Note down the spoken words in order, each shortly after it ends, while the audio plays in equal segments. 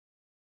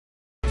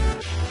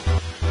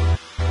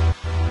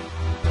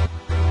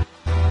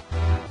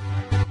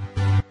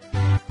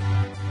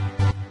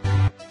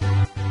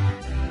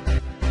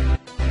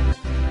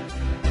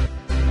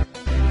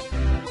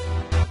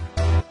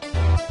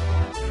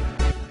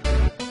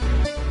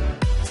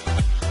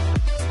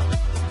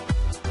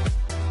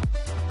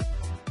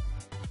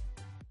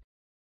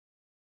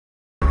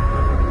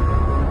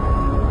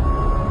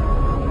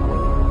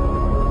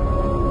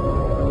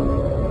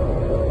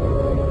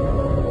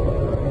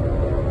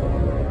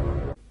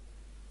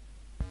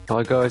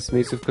Hi guys,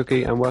 me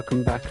Tuff-Cookie, and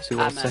welcome back to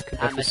our second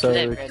episode.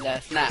 I'm a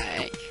clever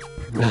snake.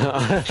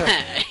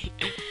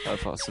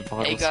 Of our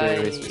survival Hey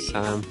series with guys,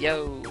 Sam.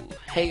 yo,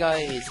 hey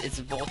guys, it's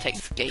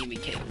Vortex Gaming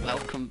here.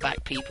 Welcome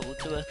back, people,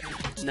 to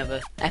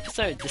another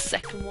episode, the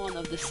second one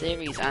of the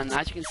series. And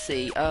as you can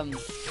see,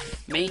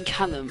 me and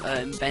Callum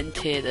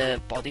invented a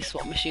body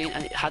swap machine,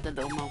 and it had a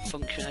little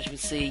malfunction. As you can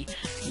see,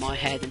 my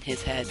head and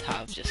his head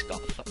have just got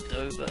fucked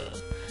over.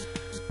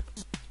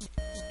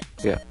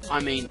 Yeah. I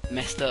mean,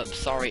 messed up.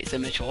 Sorry, it's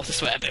immature to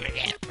swear, but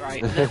yeah,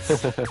 right.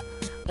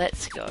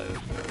 Let's go.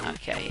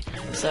 Okay,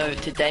 so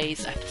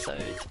today's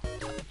episode,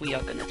 we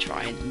are gonna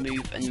try and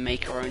move and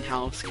make our own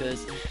house,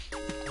 because,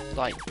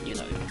 like, you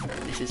know,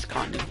 this is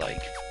kind of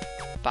like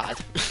bad.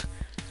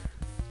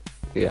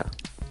 Yeah.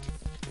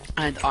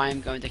 And I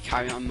am going to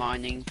carry on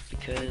mining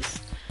because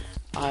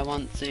I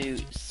want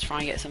to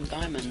try and get some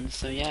diamonds.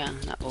 So yeah,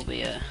 that will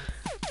be a.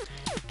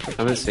 I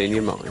haven't seen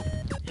you mine.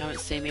 You haven't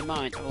seen me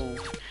mine? Oh,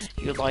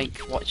 you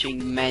like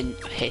watching men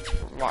hit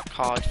rock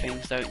hard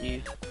things, don't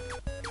you?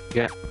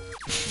 Yeah.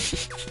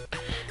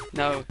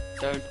 No,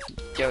 don't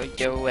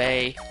go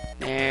away.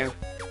 No.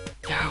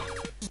 No.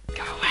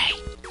 Go away.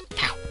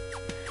 No.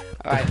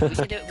 Alright, we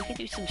can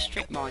do some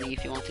strip mining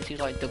if you wanted to,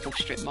 like double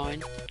strip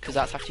mine, because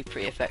that's actually a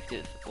pretty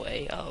effective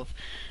way of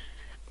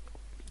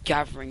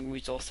gathering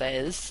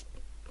resources.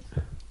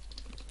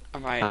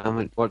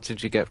 Alright. What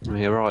did you get from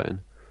here,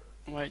 Ryan?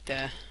 Right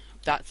there.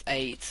 That's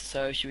 8,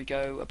 so should we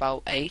go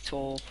about 8,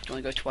 or do you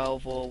want to go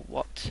 12, or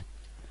what?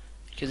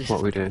 Because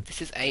What we do?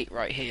 This is 8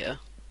 right here.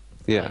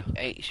 Yeah.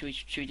 Like 8.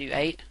 Should we do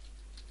 8?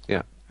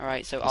 Yeah.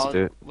 Alright, so Let's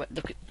do it.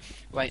 look at.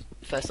 Wait,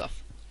 first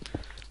off,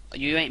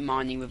 you ain't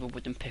mining with a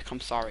wooden pick.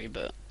 I'm sorry,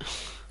 but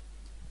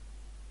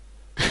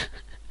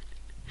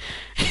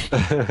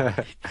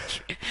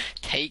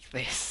take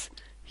this.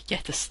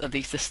 Get at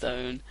least a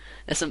stone.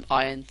 There's some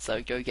iron,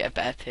 so go get a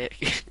better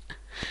pick.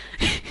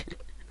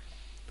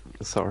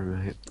 Sorry,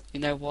 mate. You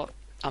know what?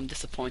 I'm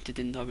disappointed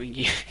in knowing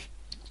you.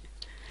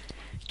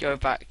 Go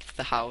back to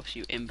the house,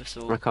 you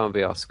imbecile. I can't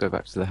be asked to go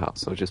back to the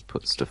house. I'll just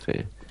put stuff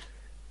here.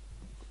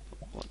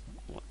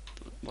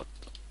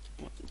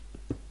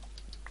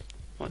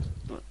 What?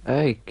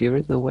 Hey, you're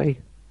in the way.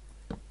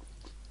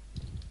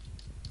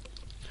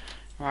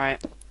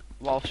 Right.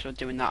 Whilst you're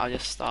doing that, I'll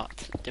just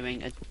start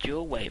doing a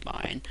dual way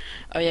mine.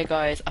 Oh yeah,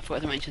 guys, I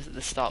forgot to mention this at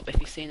the start, but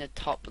if you see in the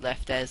top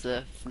left, there's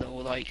a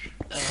little like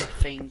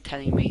thing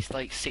telling me it's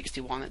like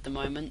 61 at the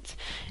moment.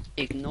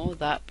 Ignore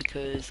that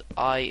because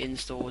I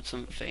installed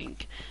something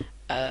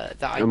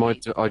that I. Do you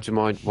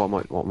mind? What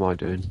am I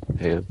doing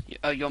here?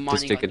 Oh, you're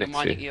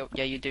mining.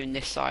 Yeah, you're doing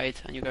this side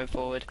and you're going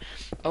forward.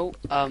 Oh,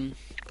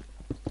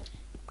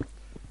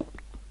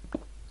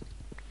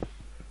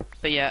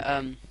 But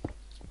yeah,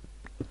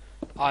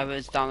 I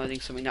was downloading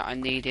something that I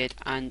needed,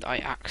 and I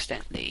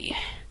accidentally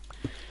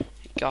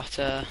got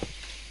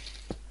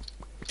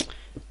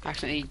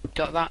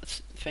that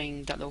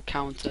thing, that little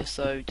counter.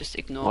 So just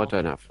ignore. I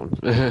don't have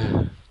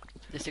one.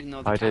 Just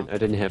ignore the I counter.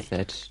 didn't have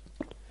that.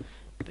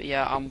 But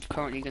yeah, I'm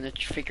currently gonna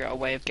figure out a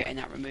way of getting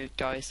that removed,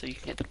 guys, so you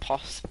can get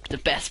the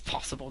best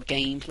possible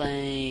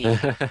gameplay.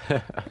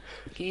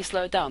 Can you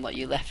slow it down? Like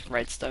you left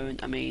redstone.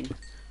 I mean.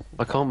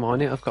 I can't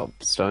mine it. I've got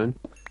stone.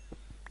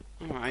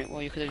 Alright,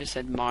 well you could have just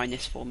said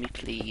minus for me,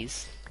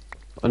 please.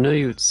 I knew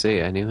you would see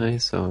it anyway,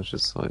 so I was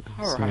just like...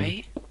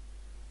 Alright.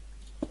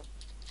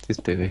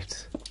 Just do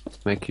it.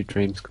 Make your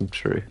dreams come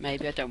true.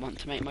 Maybe I don't want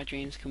to make my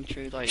dreams come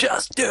true, like...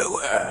 Just do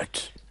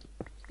it!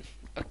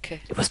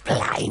 Okay. It was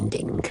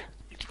blinding.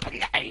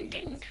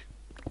 Blinding.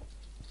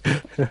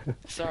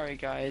 Sorry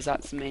guys,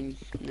 that's me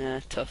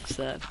Tuff's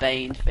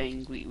Bane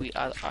thing.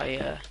 I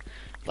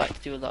like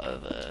to do a lot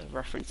of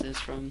references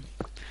from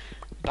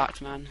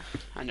Batman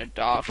and the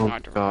Dark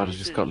Knight. Oh god, I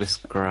just got this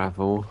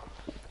gravel.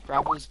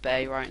 Gravel's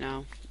Bay right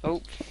now.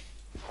 Oh.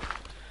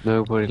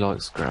 Nobody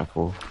likes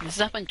gravel. This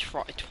has happened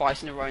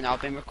twice in a row now.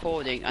 I've been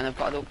recording and I've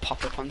got a little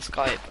pop-up on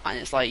Skype, and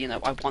it's like, you know,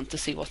 I want to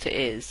see what it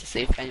is, to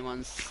see if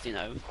anyone's, you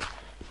know,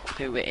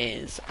 who it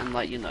is, and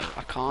like, you know,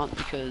 I can't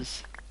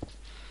because,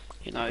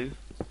 you know,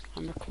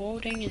 I'm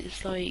recording and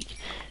it's like,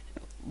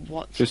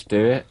 what? Just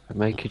do it and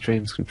make your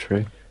dreams come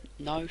true.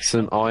 No.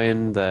 Some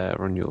iron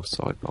there on your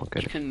side, I'll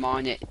get You it. can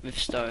mine it with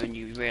stone,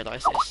 you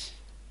realise this?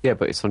 Yeah,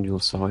 but it's on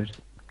your side.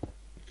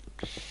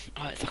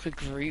 Oh, it's like a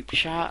group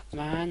chat,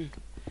 man.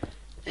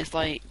 It's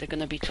like they're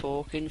gonna be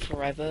talking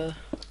forever.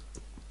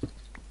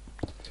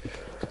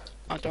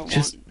 I don't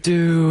Just want...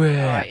 do it!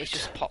 Alright, it's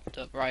just popped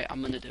up. Right,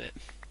 I'm gonna do it.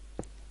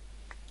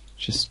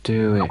 Just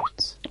do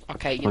it.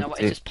 Okay, you know what?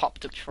 It just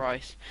popped up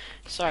twice.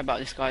 Sorry about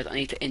this, guys. I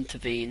need to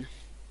intervene.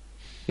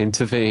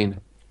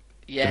 Intervene.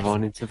 Yes.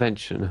 Divine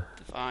intervention.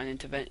 Divine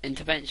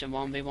intervention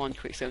 1v1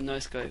 quickscope no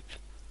scope.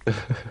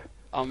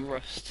 On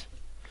Rust.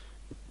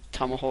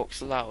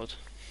 Tomahawks allowed.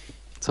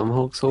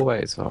 Tomahawks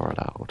always are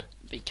allowed.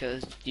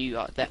 Because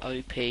they're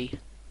OP.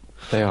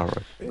 They are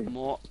OP.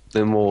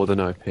 They're more than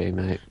OP,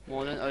 mate.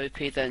 More than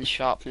OP than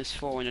sharpness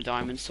 4 in a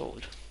diamond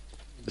sword.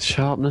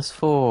 Sharpness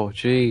 4,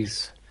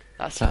 jeez.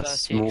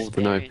 That's more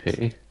than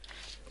OP.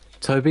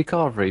 Toby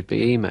Carvery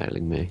be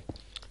emailing me.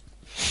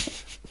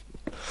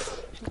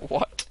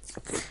 What?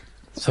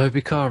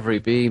 Toby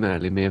Carvery be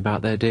emailing me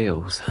about their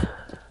deals.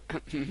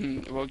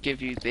 We'll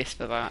give you this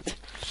for that.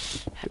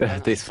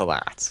 This for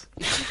that.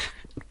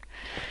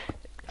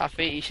 I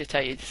think you should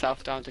take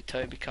yourself down to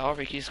Toby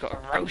Carvery. You just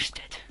got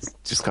roasted.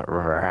 Just got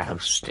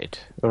roasted.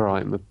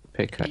 Alright, my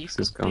pickaxe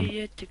is gone. Be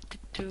addicted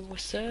to a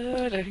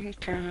certain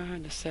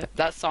kind of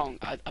that song,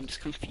 I'm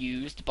just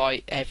confused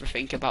by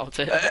everything about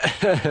it.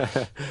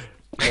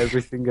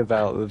 Everything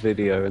about the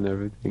video and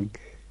everything.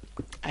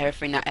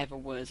 Everything that ever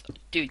was.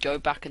 Dude, go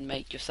back and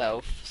make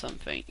yourself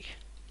something.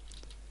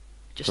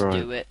 Just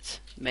do it.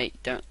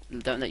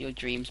 Don't let your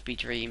dreams be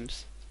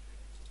dreams.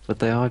 But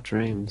they are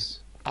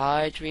dreams.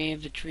 I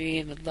dreamed a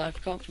dream of life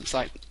comes. It's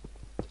like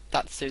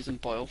that's Susan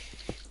Boyle.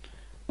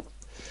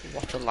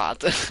 What a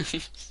lad.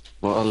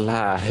 What a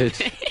lad.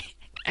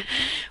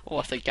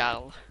 What a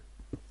gal.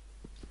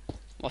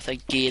 What a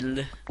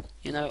gill.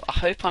 You know, I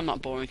hope I'm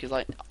not boring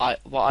because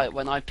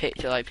when I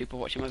picture like people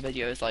watching my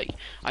videos, like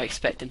I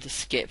expect them to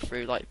skip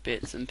through like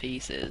bits and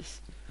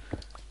pieces.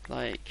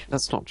 Like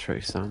that's not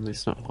true, Sam.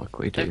 It's not like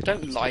we do.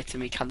 Don't lie to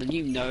me, Callum.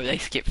 You know they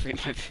skip through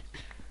my.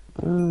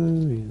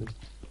 Oh yeah.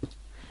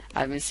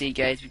 Admin C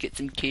guys, we get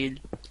some kill.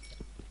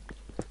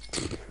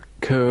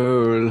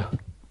 Cool.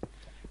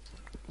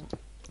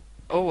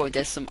 Oh,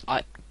 there's some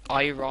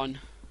iron.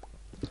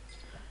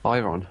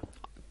 Iron.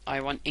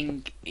 Iron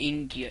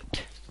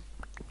ingot.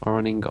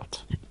 Iron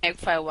ingot.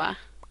 F-O-A.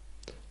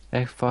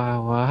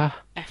 F-O-A.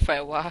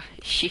 F-O-A.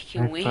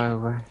 Shikiwi.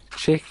 F-O-A.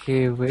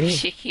 Shikiwi.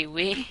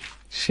 Shikiwi.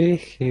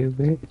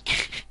 Shikiwi.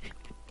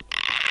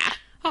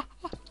 Ho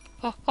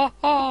ho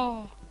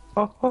ho.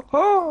 Ho ho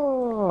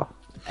ho.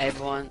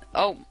 Everyone.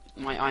 Oh,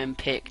 my iron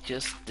pick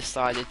just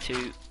decided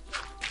to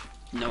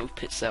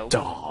nope itself.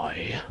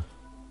 Die.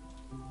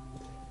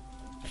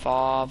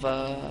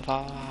 Father.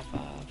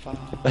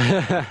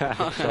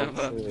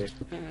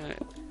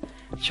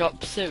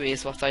 Chop suey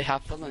is what I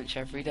have for lunch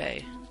every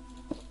day.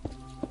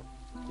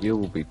 You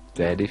will be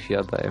dead if you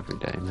had that every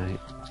day, mate.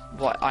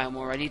 What, I am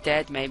already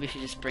dead? Maybe if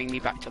you just bring me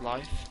back to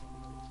life.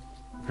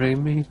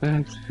 Bring me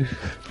back to...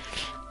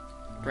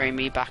 Bring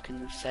me back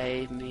and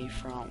save me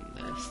from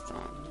this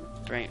storm.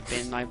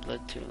 Been my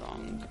blood too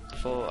long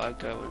before I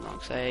go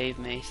along. Save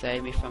me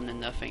from the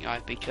nothing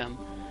I've become.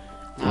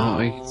 Oh,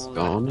 he's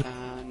gone.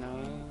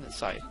 No.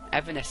 Sorry,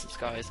 Evanescence,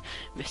 guys.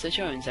 Mr.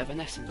 Jones,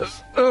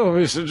 Evanescence. Oh,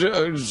 Mr.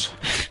 Jones.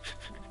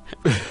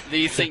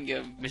 Lead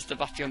singer, Mr.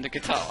 Batty on the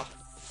guitar.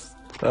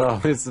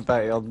 Oh, Mr.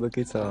 Batty on the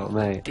guitar,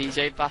 mate.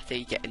 DJ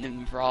Batty getting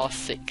them raw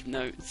sick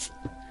notes.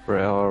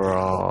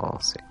 Raw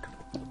sick.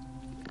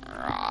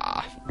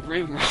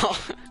 Room raw.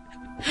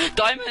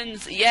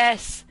 Diamonds,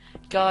 yes!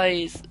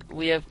 Guys,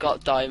 we have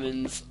got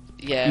diamonds.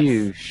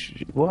 Yes.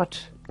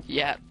 What?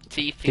 Yeah,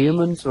 TP.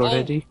 Diamonds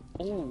already?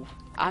 Oh,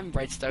 and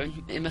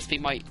redstone. It must be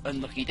my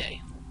unlucky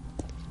day.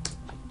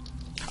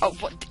 Oh,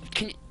 what?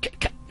 Can you...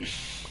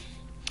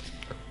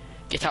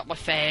 Get out my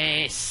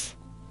face!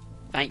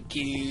 Thank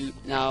you.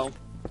 Now,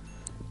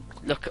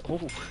 look at...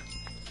 Oh.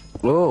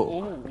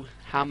 Whoa. Oh,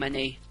 how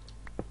many?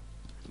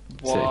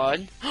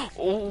 1.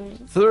 Oh.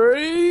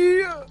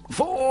 3,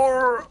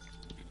 4.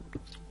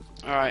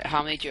 Alright,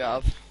 how many do you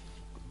have?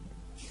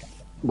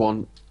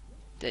 1.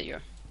 There you go.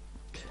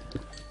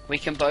 We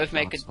can both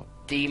make a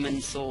demon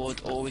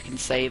sword, or we can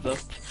save up.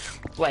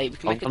 Wait, we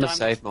can make a diamond... I'm gonna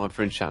save mine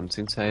for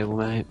enchanting table,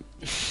 mate.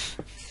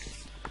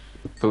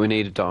 But we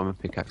need a diamond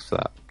pickaxe for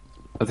that.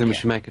 I think we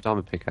should make a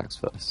diamond pickaxe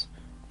first.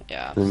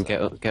 Yeah. And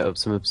then get up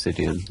some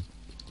obsidian.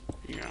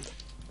 Yeah.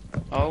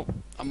 Oh,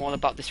 I'm all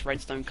about this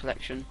redstone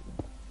collection.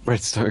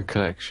 Redstone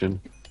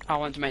collection. I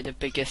want to make the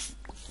biggest...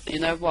 You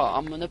know what?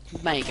 I'm gonna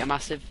make a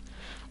massive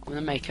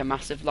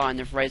line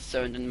of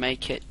redstone and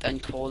make it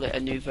and call it a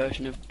new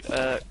version of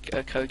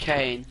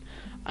cocaine,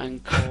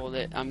 and call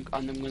it. I'm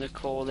gonna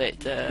call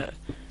it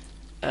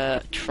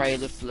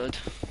Trail of Blood.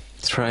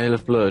 Trail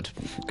of Blood.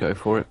 Go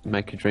for it.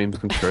 Make your dreams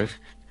come true.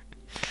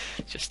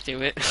 Just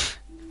do it.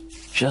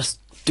 Just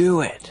do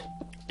it.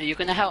 Are you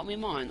gonna help me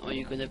mine, or are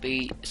you gonna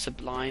be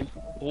sublime?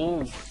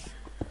 Oh,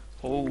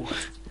 oh.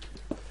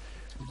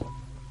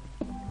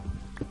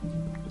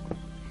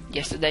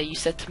 Yesterday you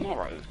said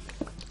tomorrow.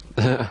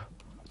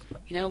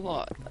 You know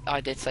what?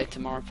 I did say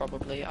tomorrow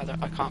probably. I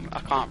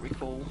can't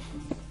recall.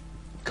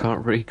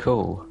 Can't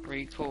recall.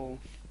 Recall.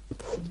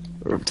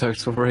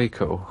 Total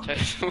recall.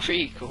 Total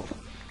recall.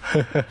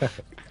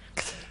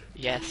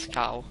 Yes,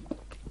 Cal.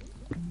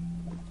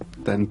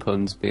 Then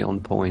puns be on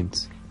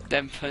point.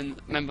 Then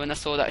remember when I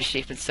saw that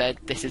sheep and said,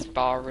 "This is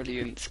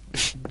brilliant."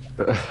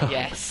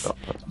 Yes.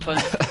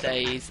 Puns for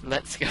days.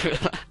 Let's go.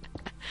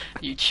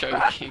 You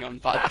choking on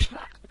bad.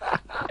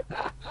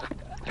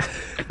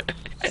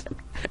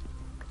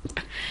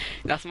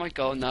 That's my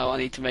goal now. I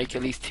need to make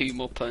at least 2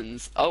 more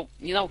puns. Oh,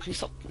 you know, can you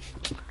stop?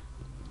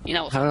 You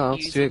know what? How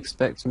else do you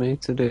expect me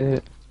to do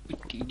it?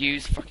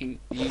 Use your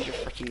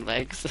freaking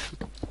legs.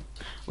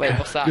 Wait,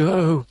 what's that?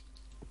 Go!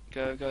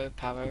 Go,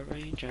 Power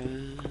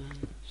Rangers.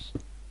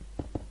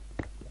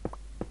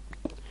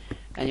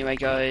 Anyway,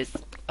 guys,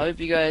 I hope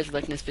you guys are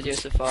liking this video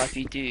so far. If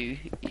you do,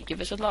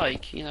 give us a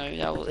like. You know,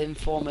 that will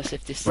inform us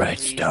if this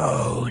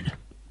Redstone!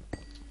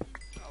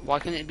 Why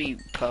can't it be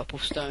purple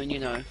stone, you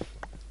know?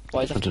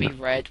 Why does it have to be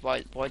red?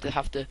 Why do they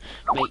have to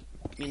make,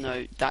 you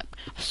know, that?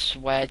 I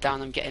swear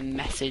down, I'm getting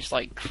messaged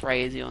like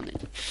crazy on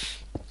it.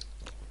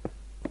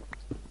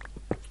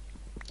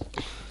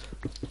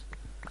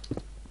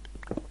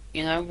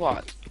 You know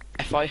what?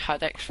 If I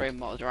had X-ray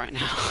mod right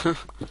now...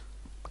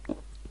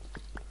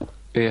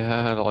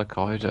 Yeah, like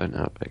I don't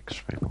have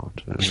X-ray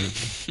mod.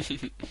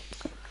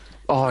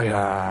 Oh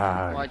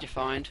yeah! What'd you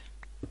find?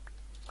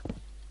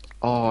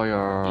 Oh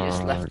yeah! You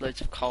just left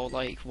loads of coal,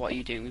 like, what are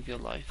you doing with your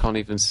life? Can't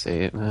even see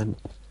it, man.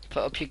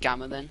 Put up your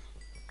gamma then.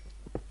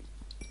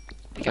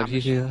 How do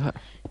you do that?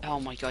 Oh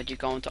my god, you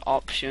go into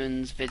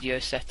options, video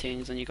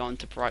settings, and you go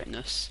into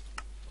brightness.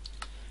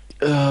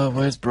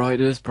 Where's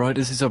brightness?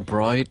 Brightness is a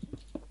bright.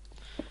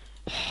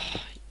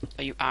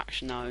 Are you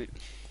action out?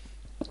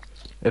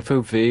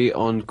 FOV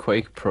on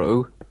Quake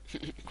Pro.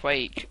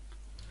 Quake.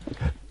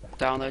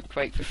 Download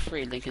Quake for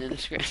free, link in the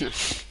description.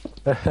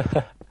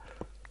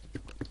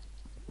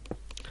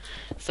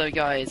 So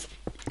guys,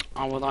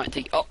 I would like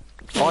to... Oh!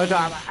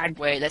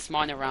 Wait, let's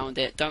mine around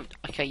it. Don't...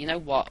 Okay, you know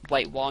what?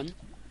 Wait, 1,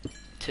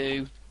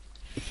 2,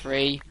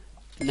 3...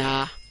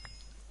 Nah.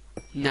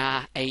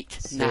 8.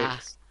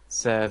 6,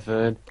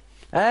 7,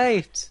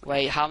 8!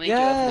 Wait, how many do you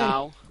have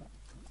now?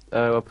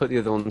 I'll put the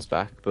other ones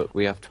back, but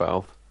we have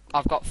 12.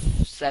 I've got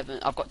 7.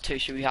 I've got 2.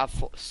 Should we have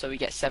 4? So we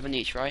get 7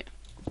 each, right?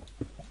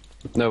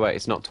 No, wait,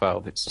 it's not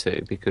 12, it's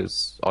 2,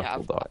 because I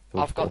pulled that.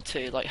 I've got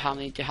 2. Like, how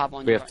many do you have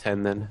on We your... have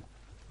 10 then.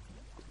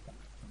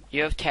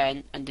 You have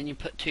 10, and then you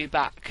put 2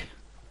 back.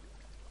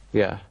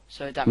 Yeah.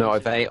 So that No,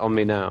 means I've 8 on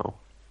me now.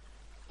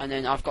 And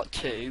then I've got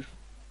 2.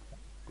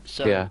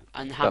 So, Yeah,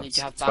 and how many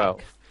do you have that's 12.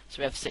 back? So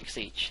we have 6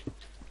 each.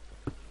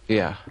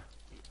 Yeah.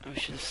 I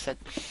should have said...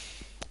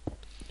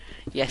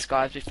 Yes,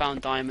 guys, we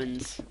found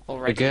diamonds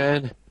already.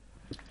 Again?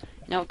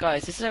 Now,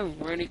 guys, this is a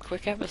really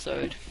quick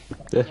episode.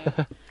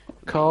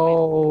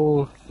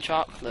 Coal!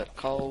 Chocolate,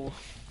 coal.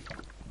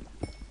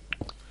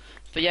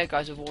 But yeah,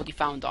 guys, we've already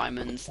found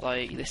diamonds.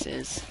 Like, this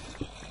is...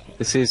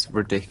 This is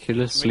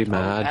ridiculously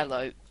mad.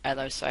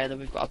 Hello, sailor.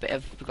 We've got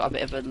a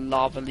bit of a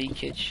lava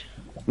leakage.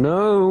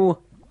 No!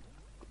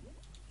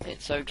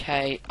 It's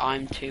okay.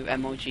 I'm too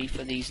MLG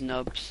for these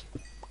nubs.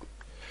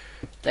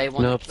 They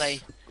want to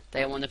play.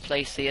 They want to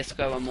play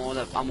CS:GO. I'm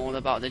all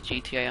about the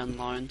GTA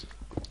Online.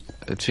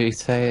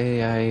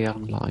 GTA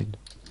Online.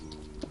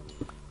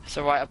 It's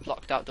alright. I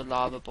blocked out the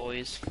lava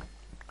boys.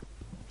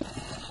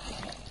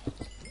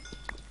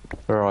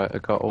 Alright, I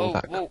got all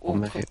that.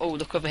 Oh,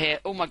 look over here.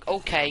 Oh my.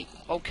 Okay,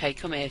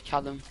 come here,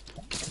 Callum.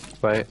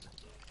 Wait.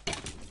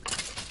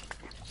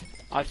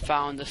 I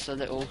found us a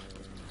little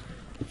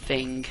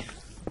thing.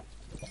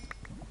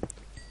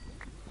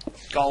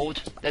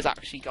 Gold. There's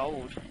actually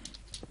gold.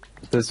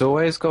 There's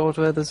always gold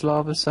where there's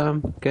lava,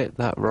 Sam. Get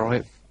that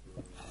right.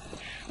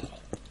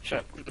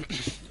 Shut up.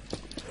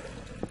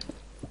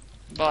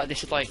 But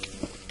this is like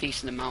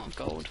decent amount of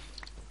gold.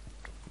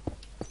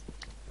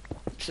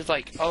 This is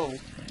like, oh,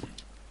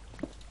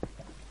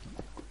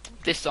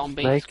 this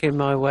zombie. Making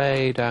my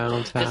way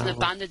downtown. There's an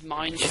abandoned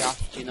mine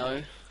shaft, you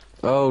know.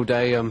 Oh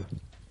damn!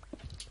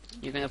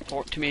 You're gonna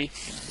port to me.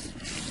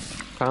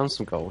 Found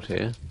some gold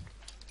here.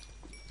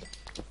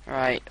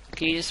 Alright,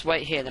 can you just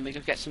wait here? Then we go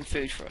get some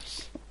food for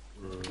us.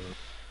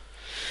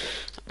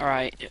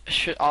 Alright,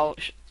 should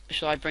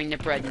I bring the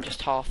bread and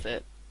just half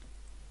it?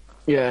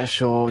 Yeah,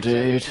 sure,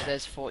 dude. So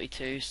there's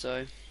 42,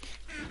 so...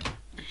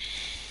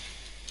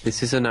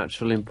 This is an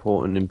actual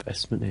important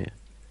investment here.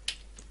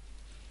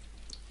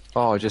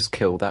 Oh, I just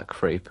killed that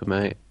creeper,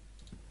 mate.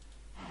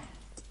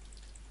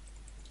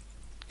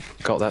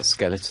 Got that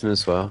skeleton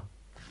as well.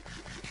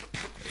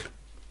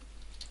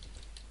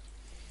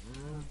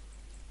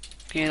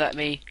 Can you let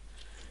me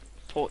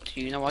port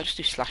to you? No, I'll just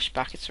do slash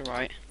back, it's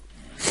alright.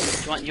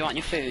 Do you want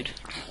your food?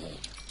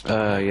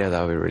 Yeah,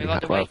 that would be really Move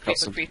out the helpful. way, I've got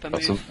creeper,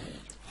 some, move.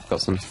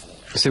 got some.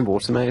 It's in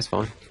water, mate, it's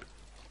fine.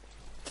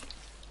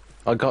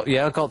 I got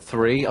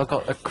 3. I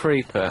got a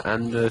creeper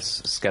and a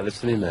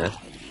skeleton in there.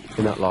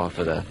 In that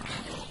lava there.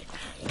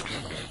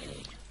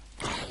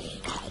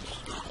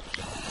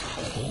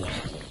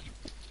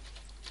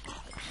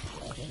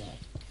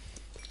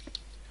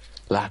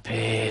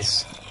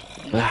 Lapis!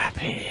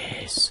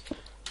 Lapis!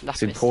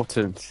 It's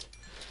important.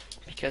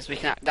 Because we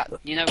can,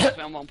 you know,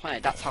 we're on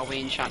 1.8, that's how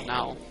we enchant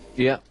now.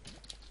 Yeah.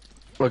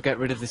 We'll get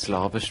rid of this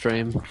lava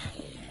stream.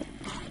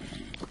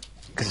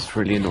 Because it's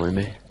really annoying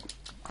me.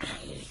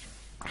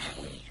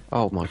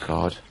 Oh my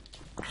god.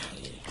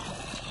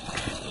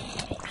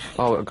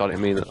 Oh, I got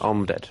it.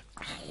 I'm dead.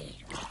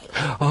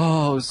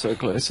 Oh, I was so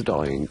close to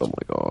dying. Oh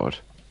my god.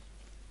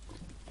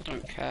 I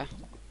don't care.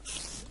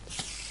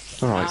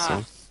 Alright,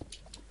 Ah. so.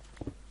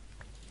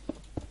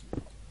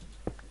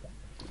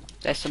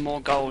 There's some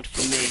more gold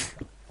for me.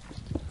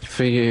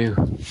 For you.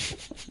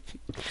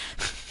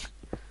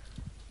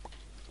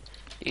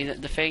 You know,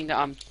 the thing that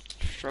I'm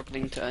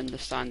struggling to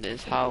understand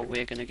is how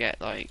we're gonna get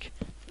like.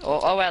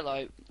 Oh,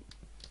 hello.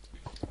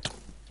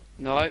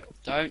 No,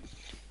 don't.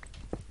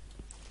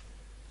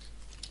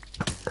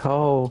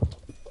 Cole.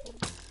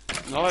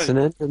 No. It's an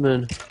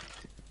Enderman.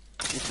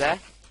 Is there?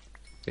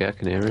 Yeah, I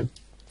can hear him.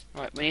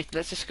 Right,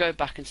 let's just go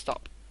back and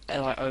stop,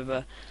 like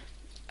over,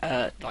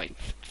 like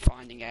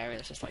finding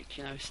areas. Just like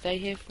stay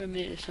here for a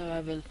minute, so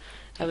have a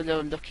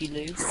little looky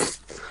loo.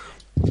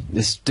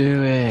 Let's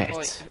do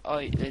it.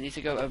 I need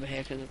to go over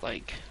here because of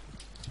like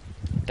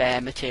bare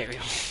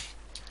material.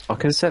 I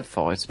can set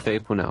fire to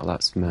people now.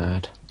 That's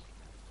mad.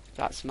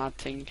 That's mad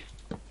thing.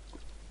 Do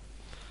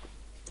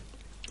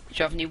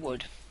you have any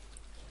wood?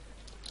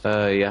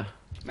 Yeah.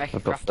 Make a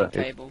I've got crafting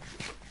 30. table.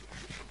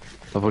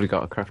 I've already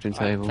got a crafting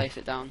Right, table. place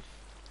it down.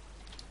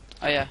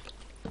 Oh yeah.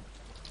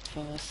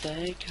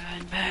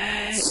 Forsaken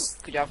me.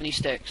 Could you have any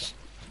sticks?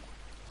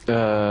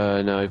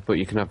 No, but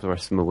you can have the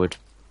rest of my wood.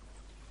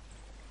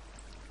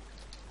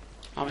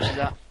 How much is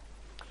that?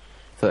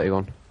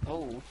 31.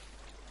 Oh.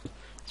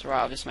 It's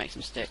alright, I'll just make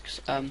some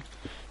sticks.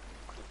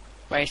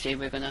 Basically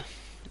we're gonna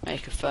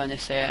make a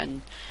furnace here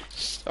and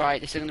alright,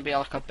 this is gonna be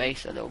like a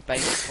little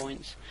base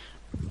points.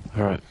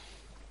 Alright.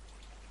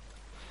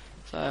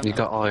 So You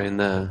got iron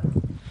there.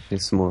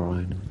 Need some more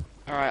iron.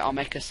 alright, I'll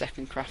make a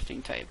second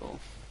crafting table.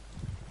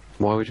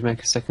 Why would you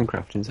make a second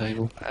crafting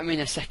table? I mean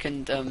a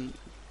second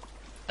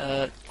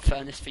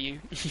furnace for you.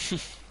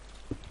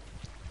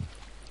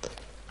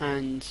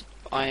 And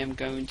I am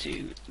going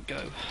to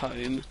go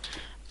home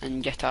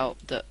and get out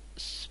the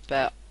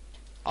spare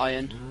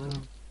iron. Do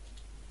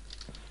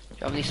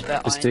you have any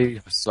spare Let's iron? do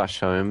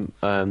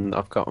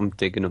 /home. I'm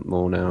digging up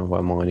more now.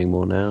 I'm mining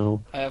more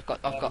now. I'll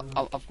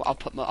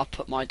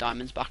put my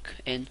diamonds back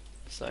in.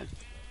 So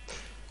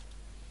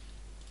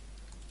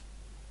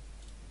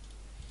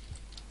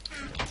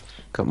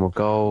Got more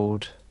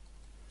gold.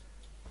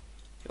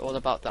 you're all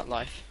about that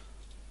life.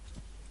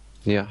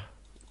 Yeah.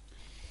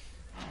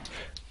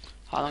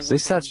 How long? So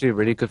this is actually a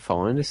really good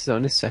find. This is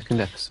only the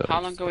second episode.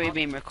 How long have we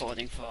been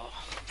recording for?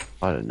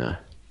 I don't know.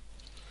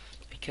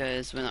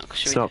 Because we're not.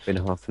 It's not been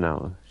half an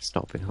hour. It's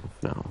not been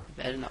half an hour.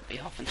 Better not be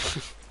half an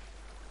hour.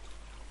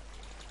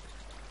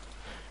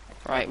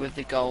 Right, with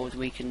the gold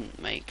we can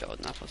make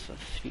golden apples for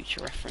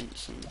future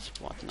reference and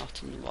what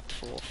not and what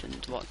forth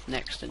and what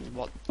next and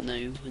what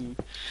new and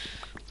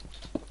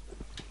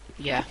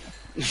yeah.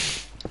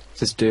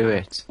 Just do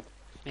it.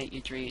 Make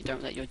your dream.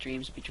 Don't let your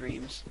dreams be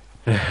dreams.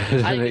 Don't As you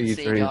let can you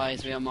see, dream.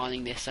 guys, we are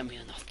mining this and we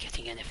are not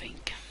getting anything.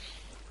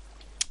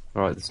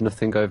 Right, there's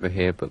nothing over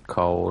here but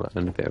coal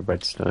and a bit of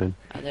redstone.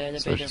 A little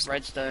So bit just- of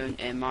redstone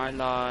in my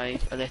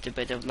life, a little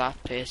bit of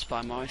lapis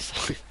by my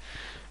side.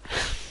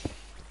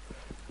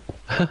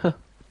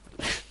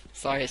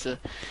 Sorry, it's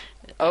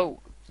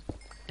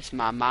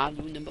my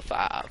Malu number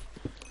 5.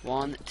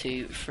 1,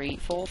 2, 3,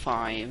 4,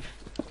 5.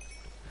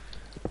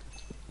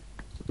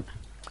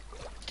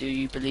 Do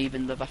you believe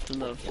in love after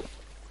love?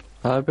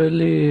 I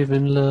believe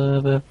in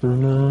love after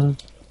love.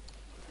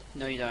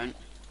 No, you don't.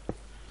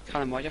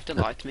 Callum, why'd you have to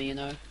lie to me,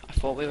 I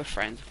thought we were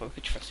friends, I thought we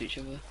could trust each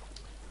other.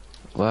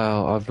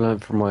 Well, I've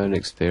learned from my own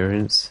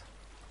experience.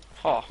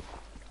 Oh.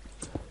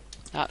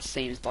 That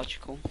seems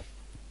logical.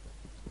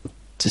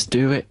 Just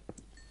do it.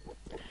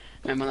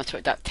 Remember when I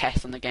took that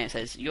test on the game, it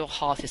says, your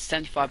heart is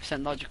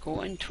 75%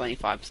 logical and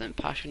 25%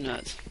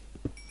 passionate.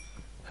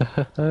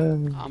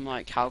 I'm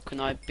like, how can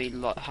I be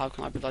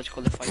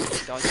logical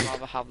if I'd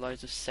rather have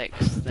loads of sex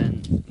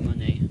than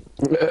money?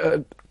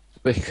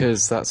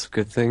 Because that's a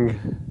good thing.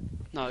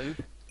 No,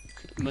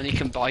 money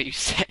can buy you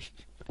sex.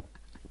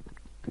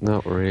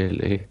 Not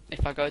really.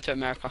 If I go to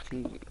America, I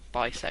can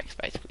buy sex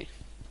basically.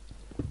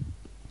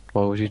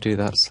 Why would you do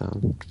that,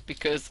 Sam?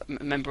 Because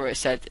remember it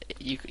said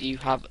you're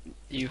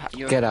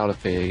Get out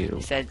of here, you.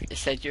 it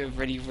said you're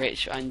really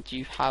rich and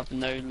you have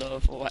no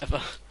love or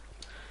whatever.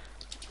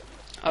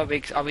 Oh,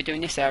 are we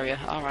doing this area?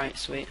 All right,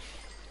 sweet.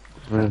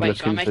 We're Wait,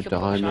 should I looking make for should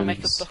I make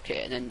a diamonds.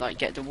 bucket and then like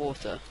get the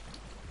water?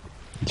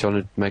 Do you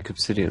want to make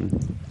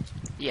obsidian?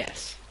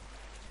 Yes.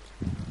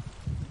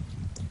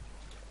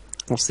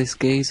 What's this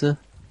geezer?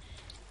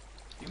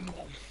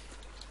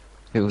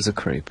 It was a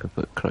creeper,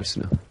 but close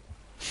enough.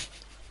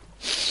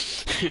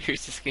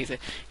 Who's this geezer?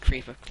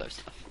 Creeper, close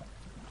enough.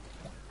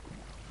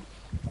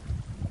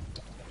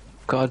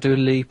 Gotta do a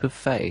leap of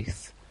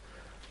faith.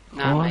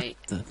 Nah, What mate,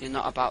 the- you're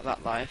not about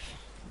that life.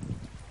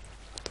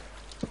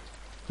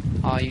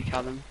 Are you,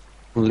 Callum?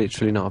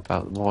 Literally not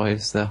about. Why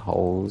is there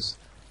holes?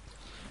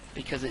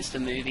 Because it's the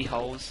movie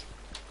Holes.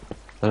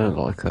 I don't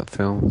like that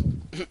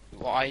film.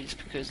 Why? It's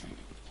because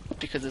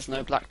there's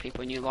no black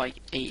people and you like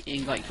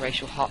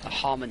racial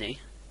harmony.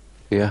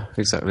 Yeah,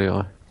 exactly.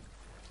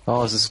 Oh,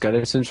 there's a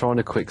skeleton trying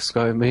to quick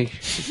scope me.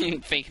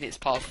 Thinking it's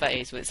part of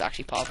phase, when it's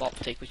actually part of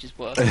Optic, which is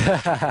worse.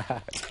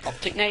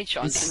 Optic Nature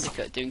and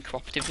Syndicate doing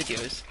cooperative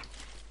videos.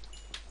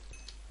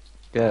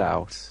 Get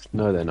out.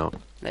 No, they're not.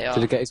 They are.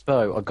 Did I get his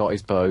bow? I got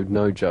his bow.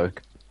 No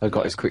joke. I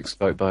got his quick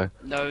scope bow.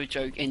 No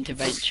joke,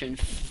 intervention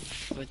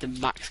with the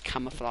max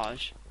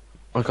camouflage.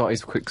 I got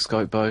his quick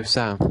scope bow.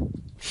 Sam.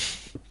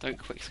 Don't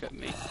quick scope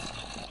me.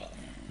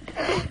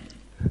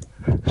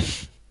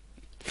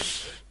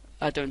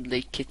 I don't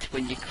like it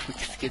when you quick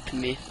skip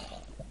me.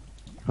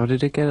 How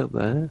did it get up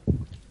there?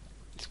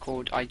 It's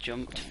called I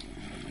jumped.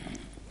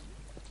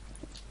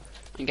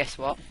 And guess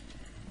what?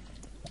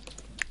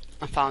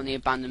 I found the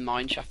abandoned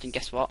mine shaft, and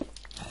guess what?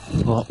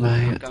 What,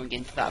 I'm mate? going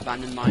into that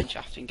abandoned mine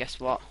shaft, and guess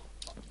what?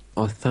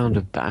 I found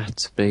a bat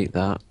to beat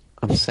that.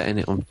 I'm setting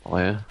it on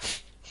fire.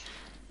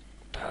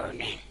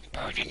 Burning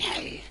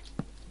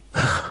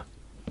hell.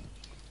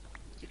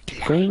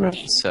 Going around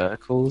in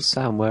circles.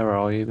 Sam, where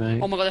are you, mate?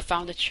 Oh my god, I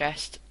found a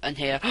chest, and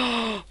here,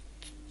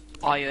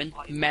 iron,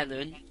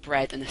 melon,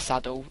 bread, and a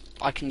saddle.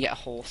 I can get a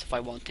horse if I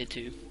wanted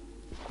to.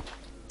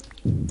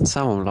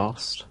 Sam, I'm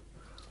lost.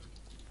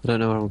 I don't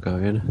know where I'm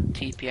going.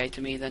 TPA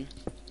to me then.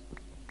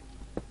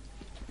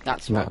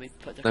 That's where we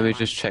put the Let me command.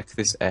 just check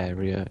this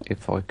area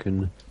if I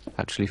can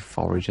actually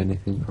forage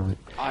anything from it.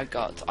 I've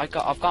got a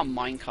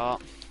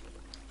minecart.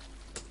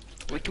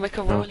 We can make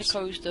a roller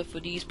coaster for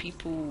these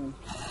people.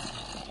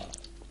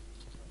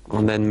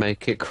 And then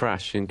make it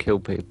crash and kill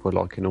people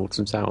like in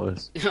Autumn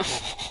Towers.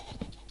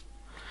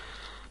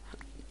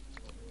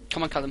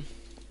 Come on, Callum.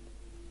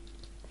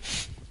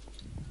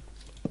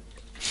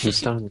 I'm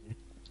standing.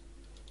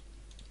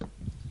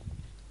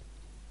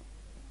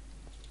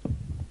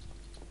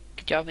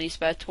 Do you have any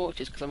spare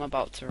torches? Because I'm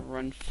about to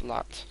run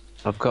flat.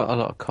 I've got a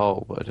lot of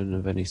coal, but I don't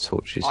have any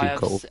torches. You've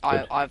got.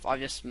 I've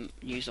just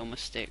used all my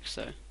sticks,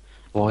 so.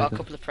 Why? I've got a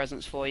couple of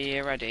presents for you.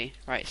 You ready?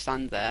 Right,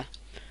 stand there.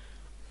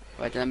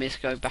 Right, then let me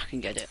just go back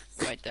and get it.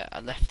 Right there, I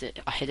left it.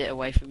 I hid it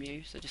away from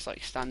you, so just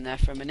like stand there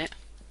for a minute.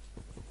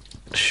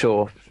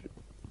 Sure.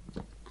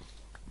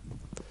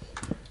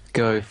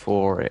 Go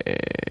for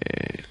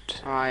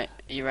it. Alright,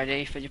 are you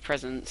ready for your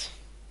presents?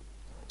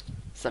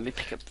 So let me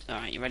pick up.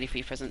 Alright, you ready for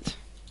your present?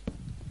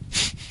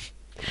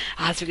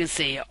 As you can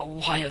see, a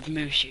wild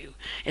mooshu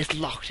is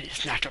locked in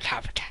its natural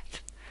habitat.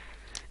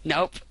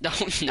 Nope,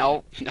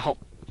 no.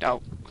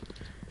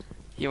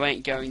 You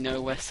ain't going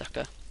nowhere,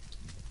 sucker.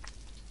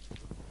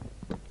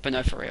 But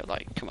no, for real,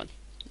 like, come on.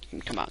 You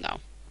can come out now.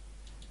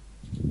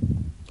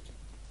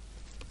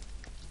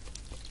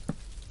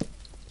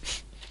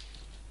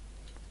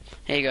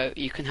 Here you go,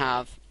 you can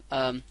have,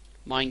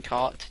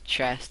 minecart,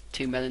 chest,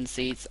 2 melon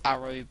seeds,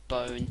 arrow,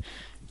 bone,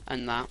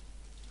 and that.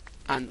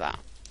 And that.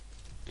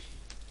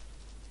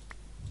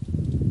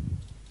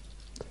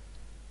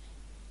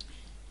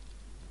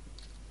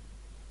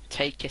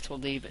 Take it or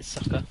leave it,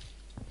 sucker.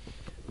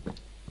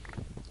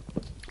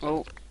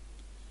 Oh.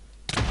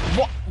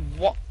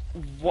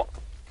 What?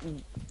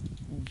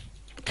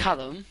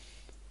 Callum?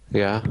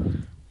 Yeah.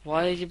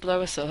 Why did you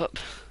blow us up?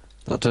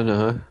 I don't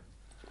know.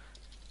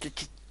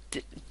 Did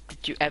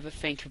you ever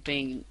think of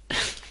being...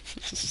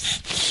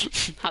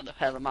 How the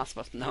hell am I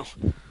supposed to know?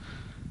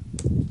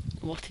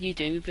 What are you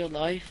doing with your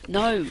life?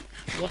 No!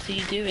 What are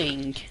you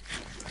doing?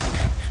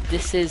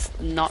 This is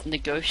not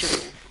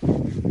negotiable.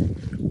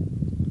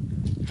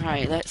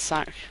 Right, let's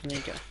actually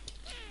go.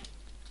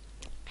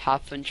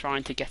 Have fun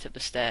trying to get up the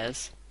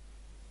stairs.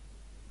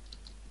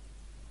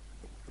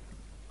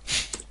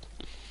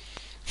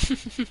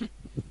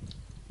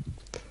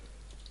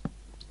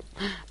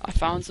 I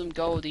found some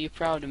gold, are you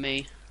proud of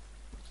me?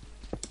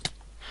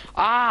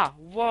 Ah!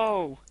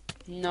 Whoa!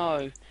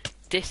 No.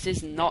 This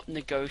is not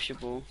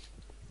negotiable.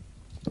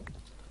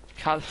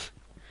 Cal,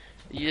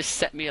 you just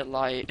set me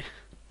alight.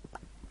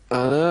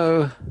 I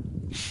know.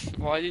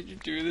 Why did you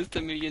do this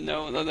to me? You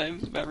know that I'm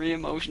very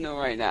emotional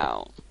right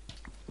now.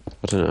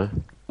 I don't know.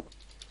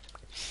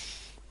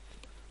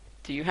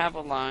 Do you have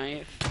a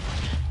life?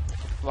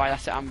 Right,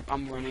 that's it.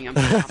 I'm running. I'm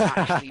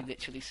actually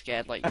literally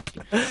scared. Like,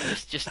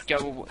 just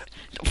go.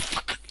 Oh,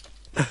 fuck.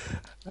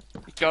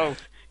 Go.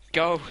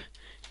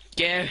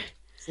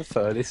 It's the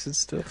furnace and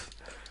stuff.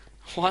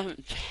 What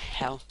the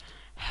hell?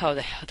 How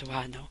the hell do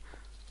I know?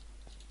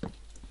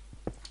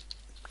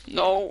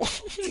 No,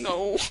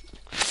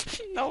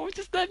 no,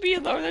 just let me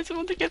alone. I just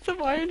want to get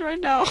some iron right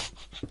now.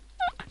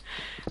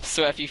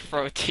 So if you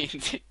throw a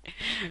TNT.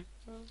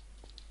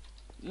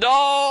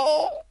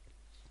 No!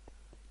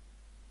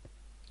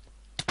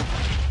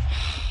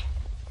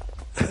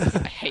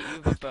 I hate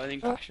you with a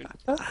burning passion.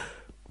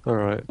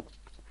 Alright.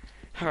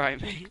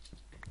 Alright, mate.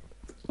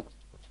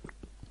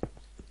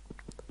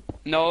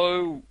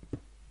 No!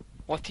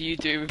 What do you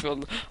do with your...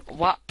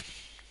 What?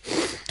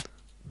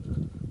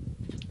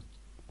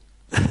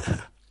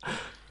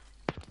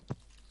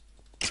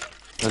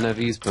 I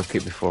never used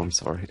Bukkit before, I'm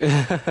sorry.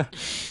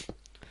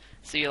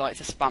 So you like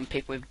to spam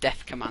people with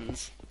death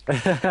commands?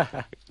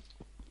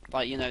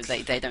 Like, you know,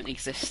 they don't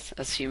exist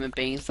as human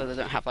beings, so they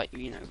don't have, like,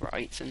 you know,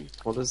 rights and...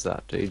 What does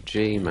that do?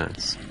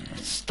 G-mass.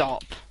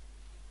 Stop.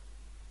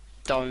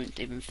 don't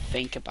even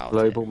think about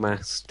Global it.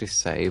 mass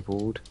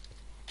disabled.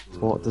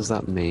 What does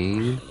that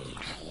mean?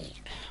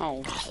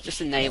 Oh,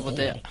 just enabled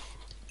it.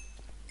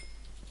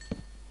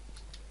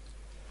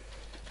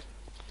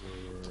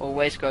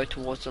 Always go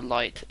towards the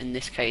light, in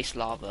this case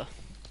lava.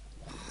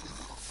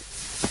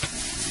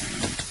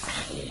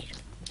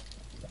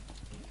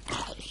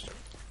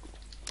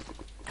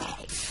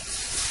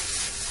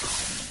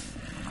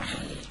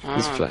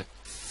 This Ah. flame.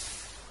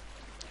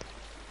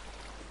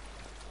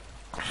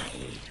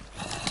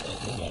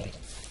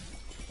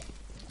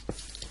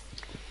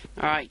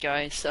 Alright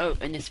guys, so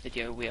in this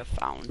video we have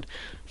found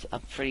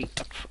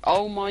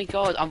oh my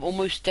god, I'm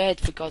almost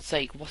dead, for God's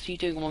sake. What are you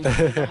doing? I'm on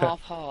 3.5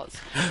 hearts.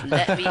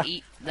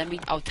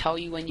 I'll tell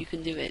you when you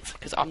can do it,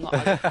 because I'm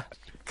not,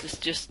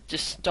 just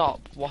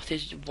stop. What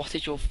is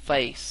your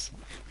face?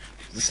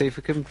 Let's see if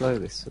we can blow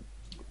this up.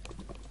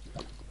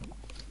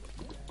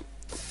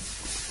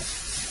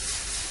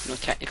 You're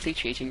technically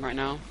cheating right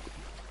now.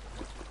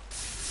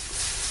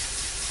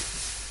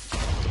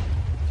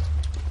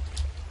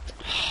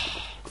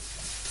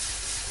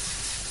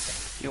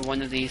 You're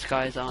one of these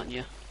guys, aren't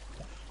you?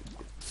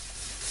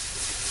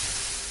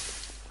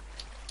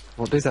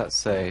 What does that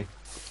say?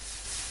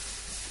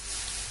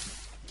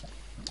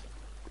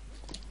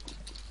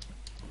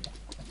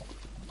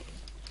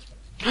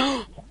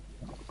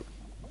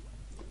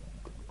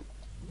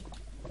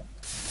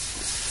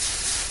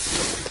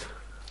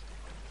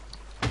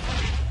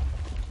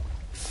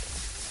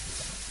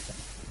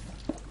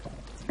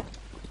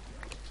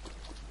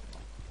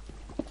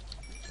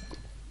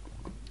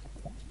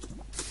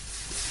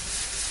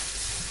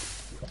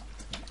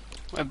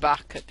 We're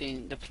back at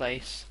the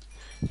place.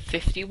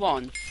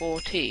 51,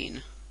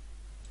 14,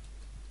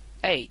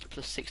 8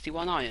 plus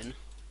 61 iron.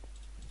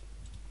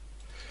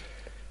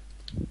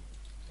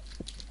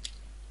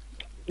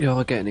 Yeah,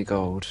 I get any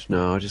gold?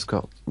 No, I just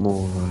got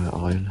more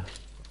iron.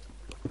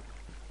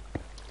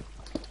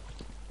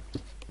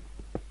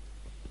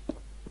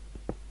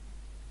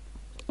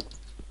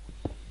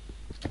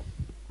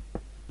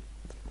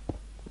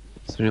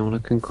 Is there anyone who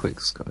can quick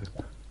scope?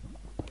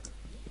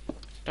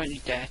 Don't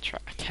you dare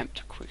attempt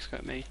to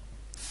quickscope me.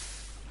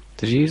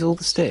 Did you use all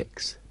the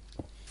sticks?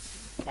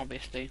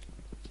 Obviously.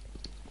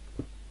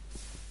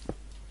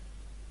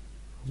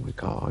 Oh my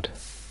god. I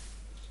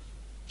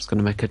was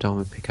gonna make a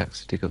diamond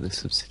pickaxe to dig up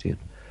this obsidian.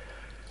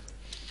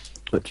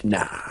 But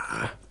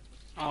nah.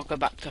 I'll go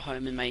back to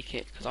home and make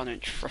it, because I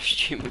don't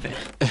trust you with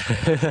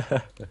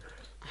it.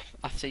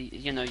 After,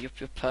 you know, you're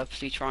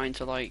purposely trying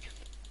to, like,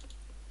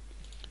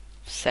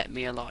 set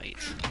me alight.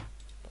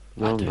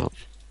 No, I'm not.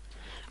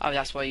 Oh,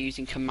 that's why you're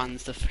using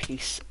commands to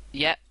freaking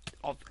yep,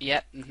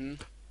 yep,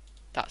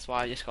 That's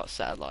why I just got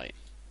set alight.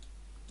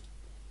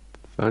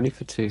 Only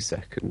for 2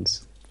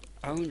 seconds.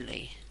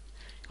 Only?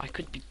 I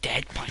could be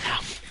dead by now.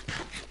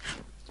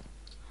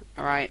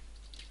 Alright.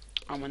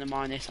 I'm gonna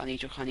mine this. I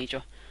need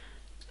your...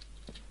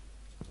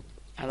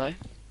 Hello?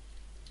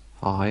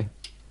 Hi.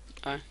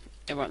 Oh,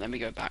 it won't let me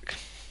go back.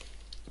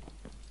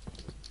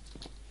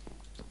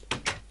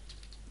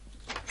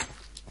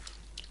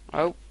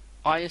 Oh,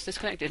 I is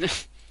disconnected.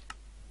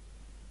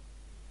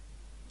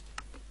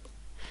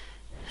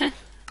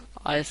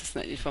 I is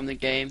disconnected from the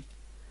game.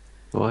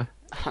 Why?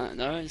 I don't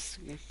know.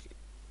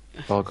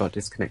 Oh, I got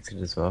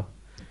disconnected as well.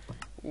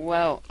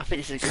 Well, I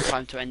think this is a good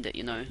time to end it,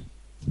 you know.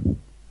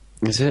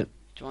 Is it?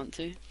 Do you want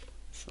to?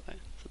 So,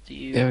 it's up to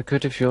you. Yeah,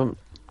 good if you want.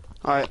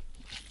 Alright.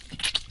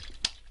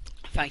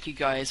 Thank you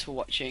guys for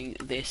watching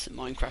this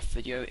Minecraft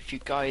video. If you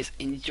guys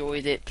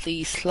enjoyed it,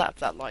 please slap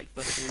that like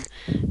button.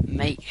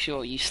 Make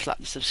sure you slap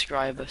the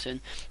subscribe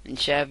button and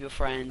share with your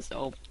friends.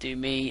 It'll do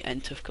me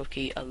and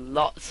Tuff-Cookie a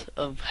lot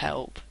of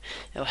help.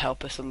 It'll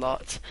help us a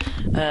lot.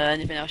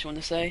 Anything else you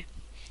want to say?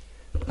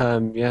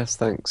 Yes,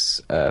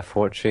 thanks for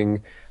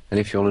watching. And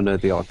if you want to know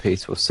the IP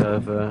to a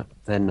server,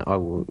 then I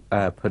will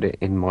put it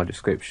in my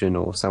description,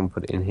 or Sam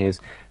put it in his,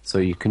 so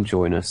you can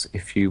join us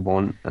if you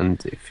want.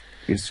 And if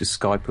it's just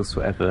Skype us,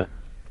 whatever.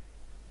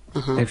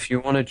 If you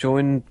want to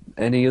join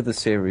any other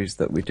series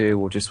that we do,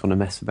 or just want to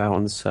mess about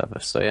on the server.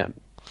 So yeah,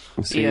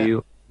 I'll see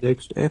you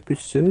next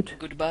episode.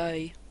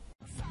 Goodbye.